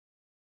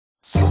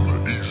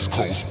East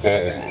Coast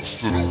ballers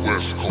to the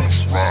West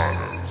Coast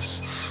riders.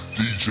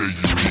 DJ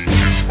U-Neek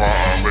and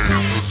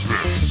Violator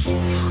presents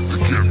the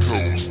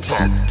Ghetto's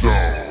Top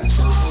Dogs.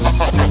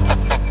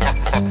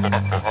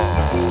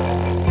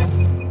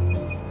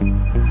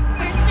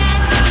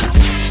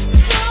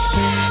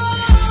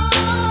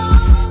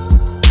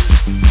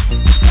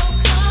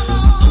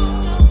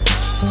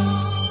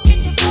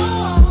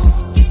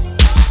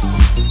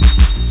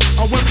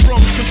 I went from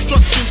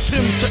construction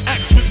Timbs to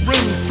axe with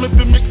rims,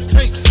 flipping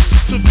mixtapes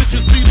to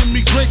bitches feeding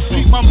me grapes,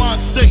 keep my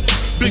mind state.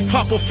 Big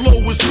Papa flow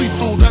is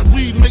lethal, that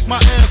weed make my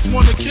ass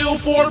wanna kill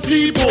 4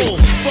 people.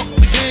 Fuck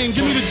the game,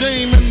 give me the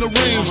dame in the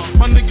range.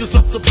 My niggas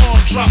up the palm,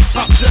 drop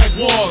top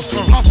Jaguars.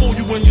 I'll fool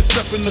you when you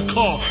step in the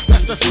car.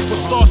 That's that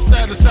superstar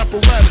status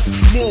apparatus.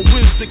 More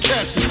whiz than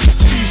cashes.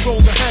 Steve's roll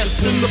the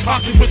hash in the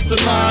pocket with the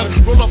line.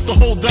 Roll up the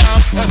whole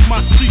dime as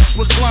my seats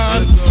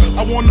recline.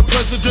 I want the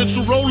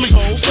presidential rolling,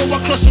 so I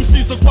crush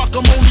MCs the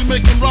guacamole,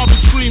 making Robin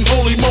scream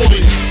holy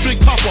moly. Big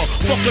Papa,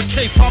 fuck a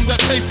cape, I'm that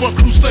paper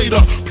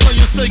crusader,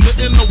 playing Sega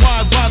in the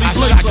wide body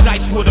blazer. I shot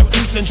dice with a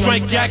piece and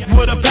drank yak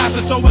with a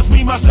pastor. So it's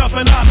me, myself,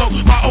 and I know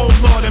my own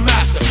Lord and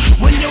Master.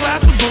 When your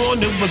ass was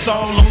born, it was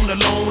all on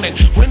alone, and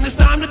when it's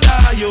time to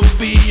die, you'll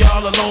be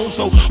all alone.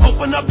 So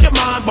open up your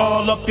mind,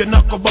 ball up your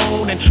knuckle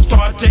bone, and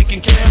start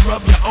taking care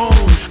of your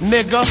own,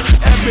 nigga.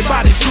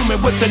 Everybody's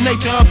human with the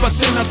nature of a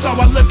sinner, so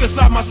I look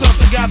inside myself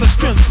to gather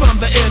strength from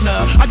the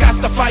inner. I got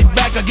to fight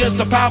back against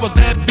the powers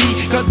that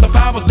be, cause the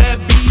powers that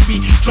be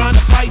trying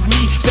to fight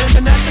me,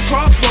 standing at the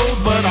crossroads,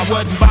 but I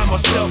wasn't by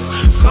myself.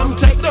 Some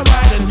take the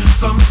right and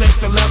some take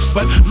the left,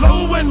 but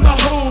lo and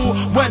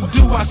behold, what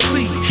do I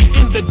see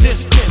in the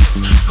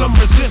distance? Some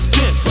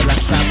resistance. Well, I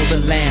travel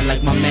the land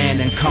like my man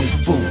in Kung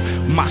Fu,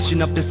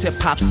 moshing up this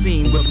hip-hop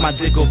scene with my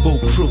diggable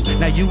crew.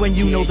 Now you and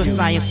you know the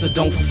science, so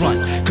don't front,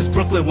 cause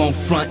Brooklyn won't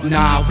front.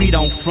 Nah, we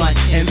don't front.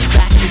 In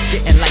fact, it's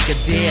getting like a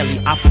daily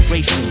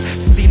operation.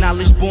 See,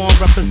 knowledge born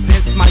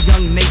represents my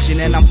young nation,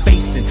 and I'm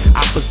facing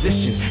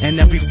opposition in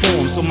every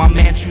form. So my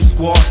man True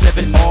Squad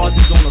 7 odds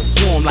is on a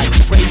swarm like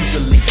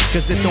crazily,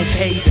 cause it don't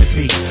pay to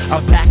be a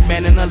black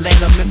man in a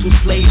land of mental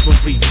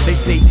slavery. They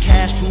say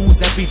cash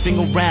rules everything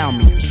around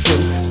me,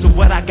 true. So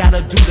what I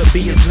gotta do to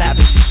be as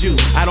lavish as you?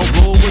 I don't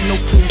roll with no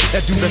crew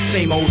that do the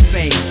same old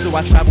same. So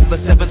I travel the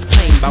 7th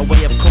plane by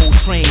way of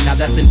Coltrane. Now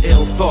that's an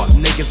ill thought,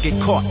 niggas get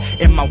caught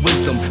in my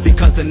wisdom,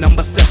 because the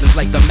number 7's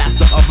like the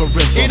master of a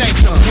rhythm. It ain't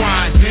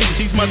surprising,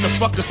 these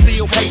motherfuckers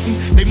still hating.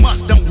 They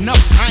must don't know,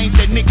 I ain't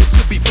that nigga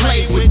to be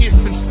played with. It's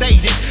been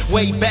stated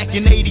way back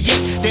in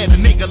 '88 that a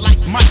nigga like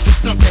Mike can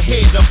stump the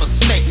head of a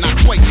snake. Not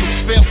quakes was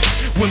felt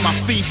when my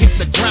feet hit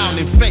the ground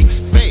and fakes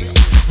fail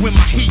when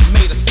my heat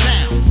made a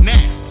sound. Now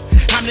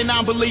I'm the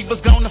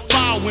non-believers gonna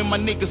fall when my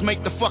niggas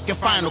make the fucking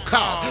final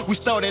call. We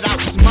started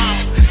out small,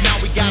 now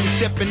we got them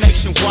stepping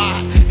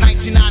nationwide.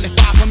 1995,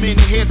 how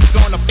many heads are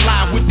gonna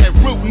fly with that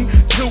rootin',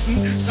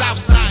 tootin',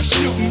 Southside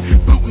shootin',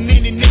 bootin'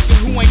 any nigga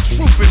who ain't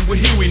troopin'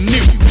 with Huey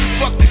Newton.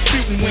 Fuck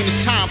disputin' when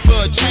it's time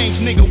for a change,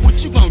 nigga.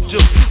 What you gon'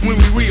 do when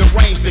we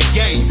rearrange the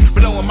game?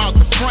 Blow 'em out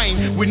the frame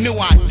with new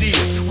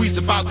ideas. We's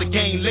about to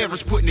gain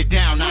leverage, putting it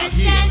down out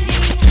here.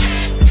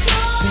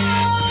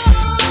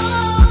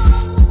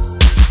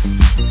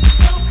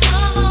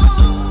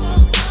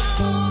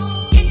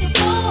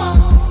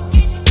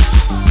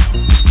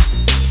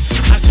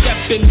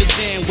 In the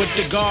jam with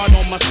the guard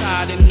on my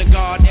side, and the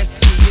guard ST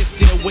is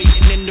still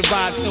waiting in the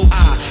ride. So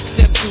I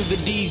step through the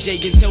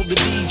DJ and tell the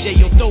DJ,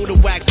 yo, throw the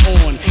wax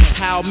on.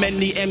 How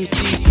many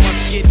MCs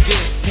must get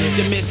this?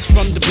 The mist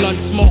from the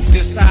blunt smoke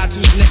decides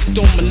who's next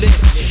on my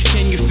list.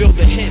 Can you feel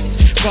the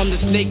hiss from the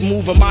snake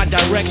moving my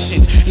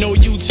direction? No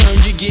U-turn,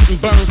 you're getting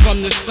burned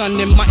from the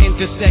sun in my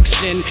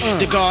intersection.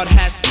 The guard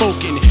has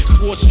spoken,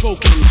 swore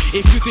stroking.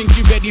 If you think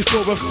you're ready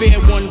for a fair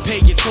one,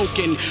 pay your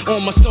token.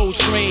 On my soul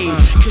train,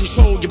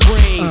 control your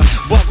brain.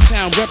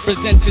 Bucktown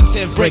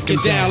representative, break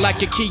it down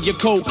like a key of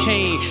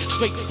cocaine.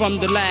 Straight from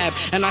the lab,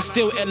 and I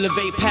still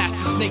elevate past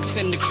the snakes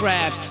and the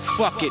crabs.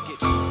 Fuck it.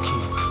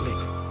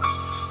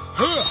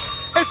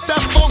 It's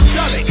that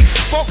funkadelic,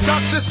 funked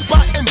out this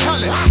spot and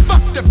hell it.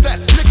 Fuck the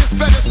vest, niggas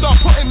better start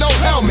putting on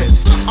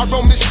helmets. I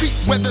roam the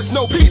streets where there's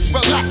no peace,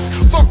 relax.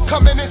 Funk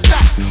coming in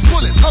stacks,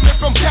 bullets humming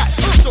from gas.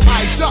 So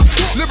I duck,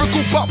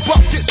 lyrical buck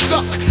get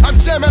stuck. I'm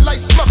jamming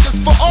like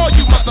Smuckers for all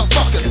you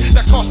motherfuckers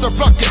that cause the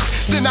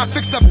ruckus. Then I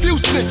fix a few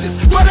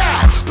snitches, but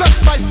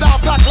plus my style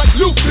pack like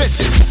loot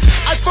bitches.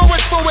 I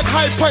forward,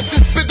 high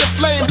punches, spit the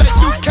flame like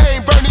you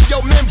came, burning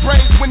your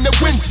membranes when the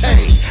wind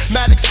changed.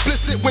 Mad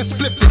explicit when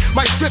splitted,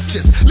 my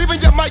scriptures, leaving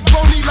your mic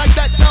bony like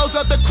that tells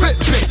of the crit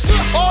bitch.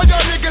 All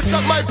y'all niggas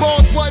suck my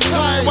balls one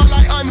time while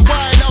I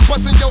unwind. I'm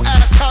busting your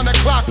ass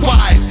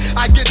counterclockwise.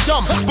 I get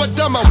dumb, but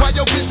dumber while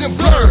your vision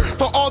blurred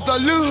for all the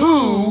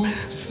loo.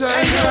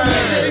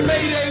 Mayday,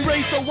 mayday,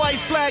 raise the white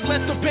flag,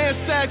 let the band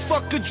sag,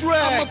 fuck a drag.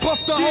 I'ma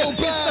puff the whole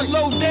bag. It's the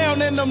low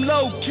down and I'm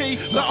low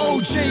key. The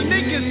OG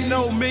niggas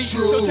know me,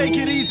 so take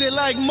it easy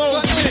like Mo.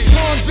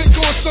 Convict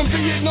on some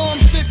Vietnam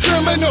shit,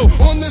 criminal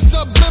on the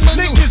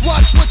subliminal. Niggas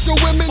watch what your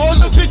women do. All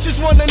the bitches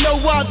wanna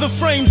know why the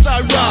frames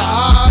I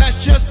rock.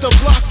 That's just the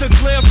block, the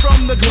glare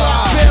from the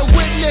Glock. Bear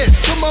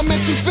witness to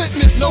mental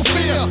fitness, no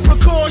fear.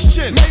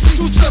 Precaution, Maybe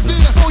too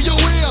severe for your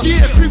ear.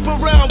 yeah, creep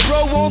around,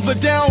 bro, on the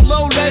down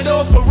low, let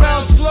off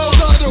around slow,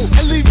 Subtle.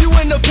 and leave you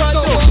in the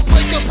puddle.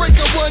 So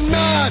breaker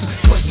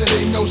 1-9. Cause it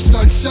ain't no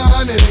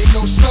sunshine, it ain't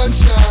no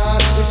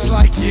sunshine. It's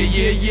like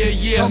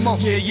yeah. Come on.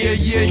 Yeah.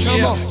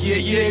 Come on.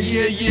 Yeah.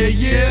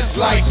 It's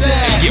like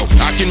that. Yo,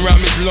 I can rhyme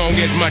as long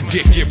as my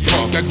dick get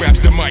punk. I grabs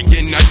the mic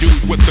and I do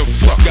what the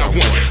fuck I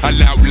want. I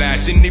loud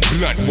blast in the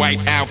blunt, white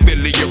out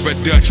Philly, you're a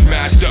Dutch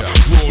master.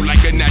 Roll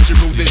like a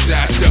natural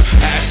disaster.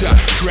 Ass up,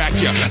 crack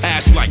ya,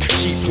 ass like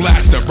cheap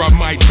plaster. I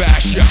might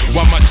bash ya,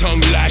 while my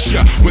tongue lash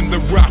ya. When the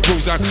rock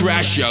goes, I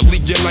crash ya.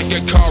 Leave you like a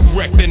car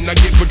wreck, then I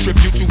give a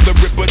tribute to the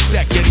Ripper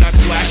Tech and I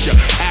slash ya.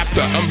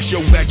 After I'm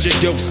sure that you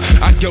ghost,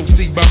 I go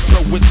see my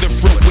pro with the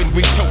fruit. When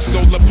we toast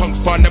all the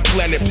punks on the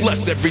planet,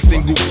 plus every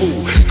single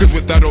fool. Cause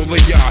without all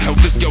of y'all, help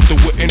this skelter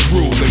wouldn't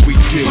rule, and we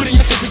do. Putting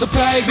your shit to the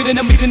pavement and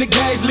I'm meeting the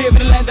gauge. Live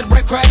in the land of the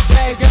break crash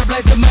days. Got a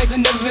blaze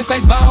amazing, never been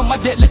faced by all my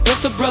deadly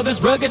Busta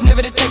brothers. Rugged,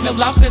 never to take no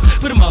losses.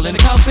 Put them all in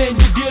the coffin,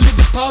 you deal it,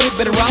 deported,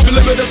 better rock.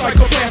 Deliver the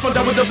psychopath, I'm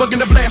down with the bug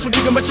and the blast. When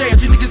you give 'em a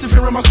chance, you niggas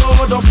interfering my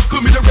sword off.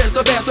 Put me to rest,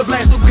 the bastard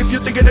blast. So if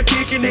you're thinking of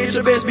kicking it,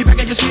 you best be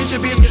packing your shit, your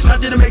bitch. I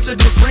didn't make a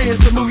difference.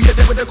 To move your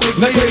dead with a quick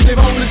Like crazy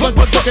homeless, but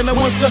fucking I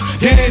want some.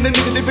 Yeah, and the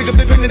niggas they pick up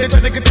their pen and they try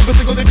to get the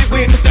single that they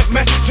win. It's that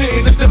man,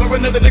 there's never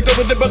another to go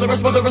with the brother, a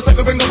smother, a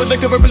sucker, and go with the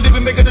cover, believe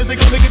it, make it, they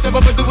gonna get them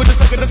up and do with the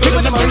sucker, that's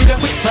what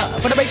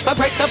I'm For the break,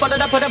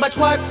 put a much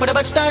work, put a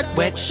much dirt,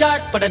 wet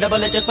shirt, put a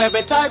double edges where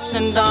it types,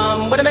 and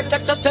with a bit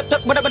check the step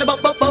up, with a bit of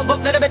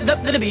boop, let a bit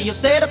up to the be, you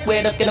set up,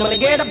 wait up, get them on the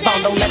get up,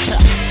 bond, don't let ya.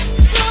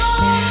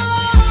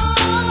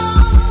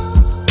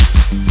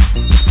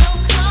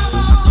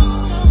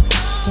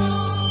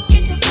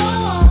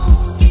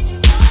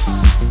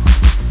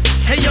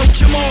 Hey yo,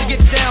 Jamal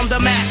gets down, the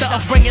master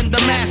of bringing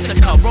the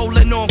massacre.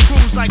 Rolling on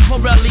crews like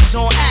Pirellis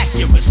on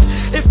Acuras.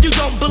 If you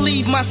don't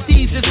believe my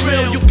steez is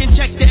real, you can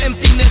check the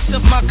emptiness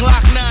of my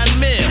Glock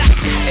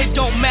 9mm. It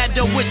don't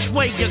matter which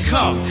way you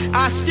come,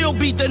 I still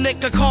beat the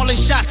nigga calling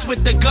shots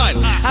with the gun.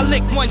 I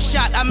lick one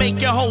shot, I make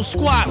your whole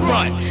squad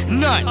run.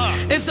 None.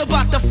 It's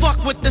about to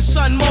fuck with the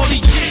son,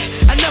 Molly G.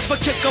 I never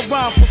kick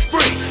around for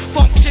free.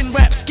 Function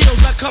rap skills,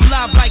 I come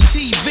live like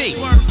TV.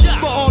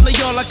 For all of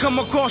y'all, I come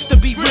across to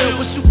be real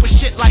with super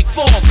shit like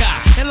Fall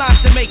Guy and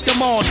lines to make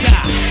them all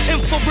die.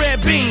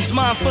 Infrared beams,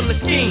 mind full of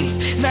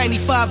schemes.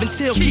 95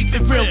 until keep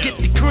it real, get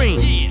the cream.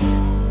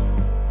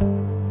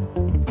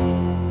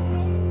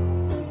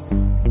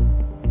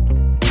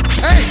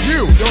 Hey,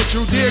 you, don't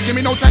you dare give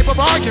me no type of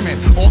argument.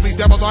 All these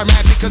devils are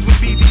mad because we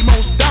be the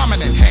most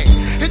dominant. Hey,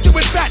 hit you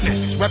with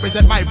fatness,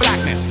 represent my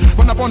blackness.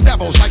 Run up on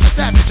devils like a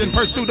savage in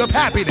pursuit of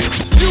happiness.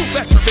 You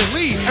better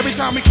believe every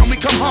time we come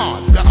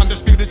hard. The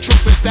undisputed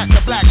truth is that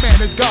the black man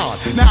is God.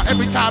 Now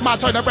every time I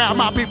turn around,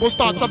 my people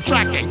start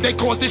subtracting. They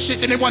cause this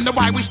shit and they wonder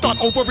why we start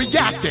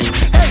overreacting.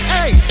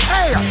 Hey,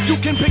 you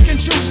can pick and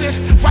choose it.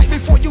 Right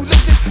before you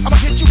listen, I'ma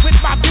hit you with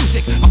my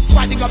music. I'm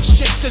fighting up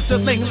shit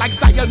sizzling like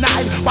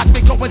cyanide. Watch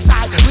me go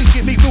inside, please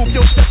give me room,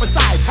 you'll step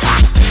aside. Ha!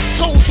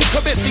 Those who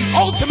commit the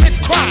ultimate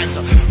crimes.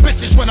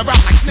 Bitches run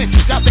around like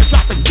snitches out there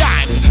dropping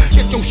dimes.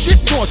 Get your shit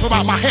doors from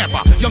out my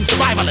hamper. Young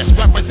survivalists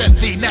represent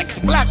the next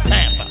Black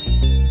Panther.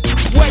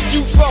 Where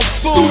you from,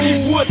 fool?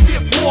 Studi Wood,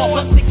 Fifth War,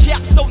 busted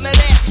caps on that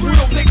ass, real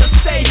niggas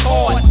stay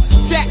hard.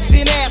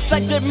 Saxon ass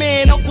like that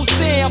man, Uncle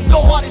Sam. The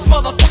hardest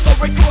motherfucker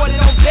recorded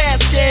on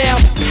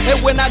Tascam. And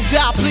when I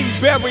die, please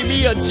bury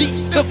me a G.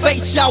 The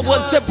face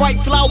showers and bright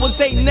flowers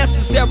ain't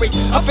necessary.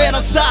 I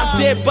fantasize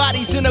dead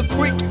bodies in a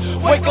creek.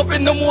 Wake up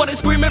in the morning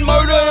screaming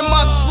murder in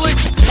my sleep.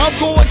 I'm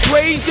going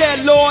crazy,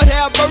 Lord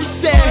have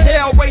mercy.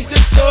 Hell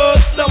raising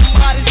thugs,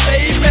 somebody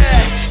save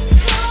me.